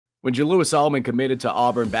When Jalewis Solomon committed to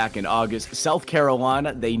Auburn back in August, South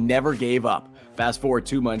Carolina, they never gave up. Fast forward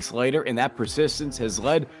 2 months later, and that persistence has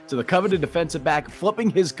led to the coveted defensive back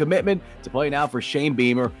flipping his commitment to play now for Shane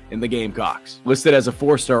Beamer in the Gamecocks. Listed as a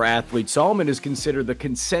 4-star athlete, Solomon is considered the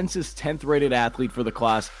consensus 10th rated athlete for the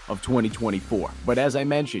class of 2024. But as I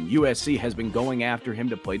mentioned, USC has been going after him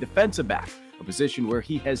to play defensive back, a position where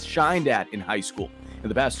he has shined at in high school. In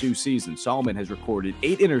the past 2 seasons, Solomon has recorded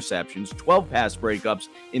 8 interceptions, 12 pass breakups,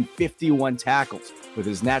 and 51 tackles. With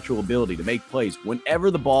his natural ability to make plays whenever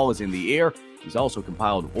the ball is in the air, he's also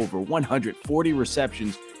compiled over 140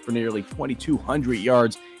 receptions for nearly 2,200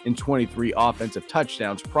 yards and 23 offensive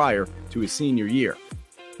touchdowns prior to his senior year.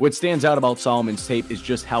 What stands out about Solomon's tape is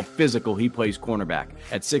just how physical he plays cornerback.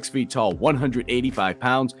 At 6 feet tall, 185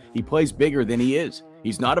 pounds, he plays bigger than he is.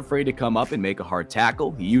 He's not afraid to come up and make a hard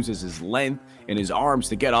tackle. He uses his length and his arms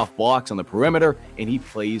to get off blocks on the perimeter, and he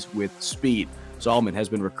plays with speed. Solomon has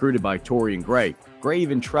been recruited by Torian Gray. Gray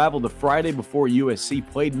even traveled the Friday before USC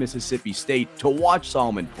played Mississippi State to watch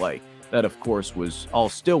Solomon play. That, of course, was all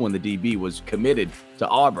still when the DB was committed to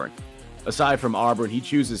Auburn. Aside from Auburn, he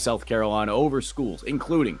chooses South Carolina over schools,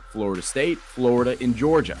 including Florida State, Florida, and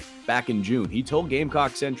Georgia. Back in June, he told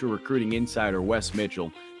Gamecock Central recruiting insider Wes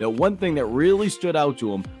Mitchell that one thing that really stood out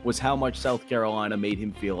to him was how much South Carolina made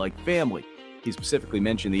him feel like family. He specifically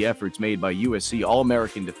mentioned the efforts made by USC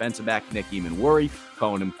All-American defensive back Nick Eamon-Worry,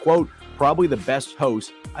 calling him, quote, probably the best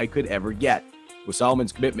host I could ever get. With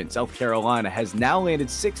Solomon's commitment, South Carolina has now landed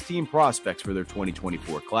 16 prospects for their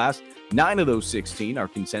 2024 class. 9 of those 16 are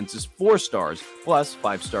consensus 4 stars, plus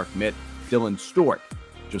 5-star commit Dylan Stewart.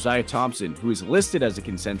 Josiah Thompson, who is listed as a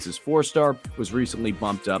consensus 4-star, was recently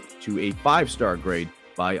bumped up to a 5-star grade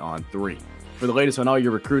by On3. For the latest on all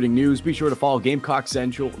your recruiting news, be sure to follow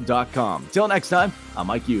GamecockCentral.com. Until next time, I'm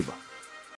Mike Yuba.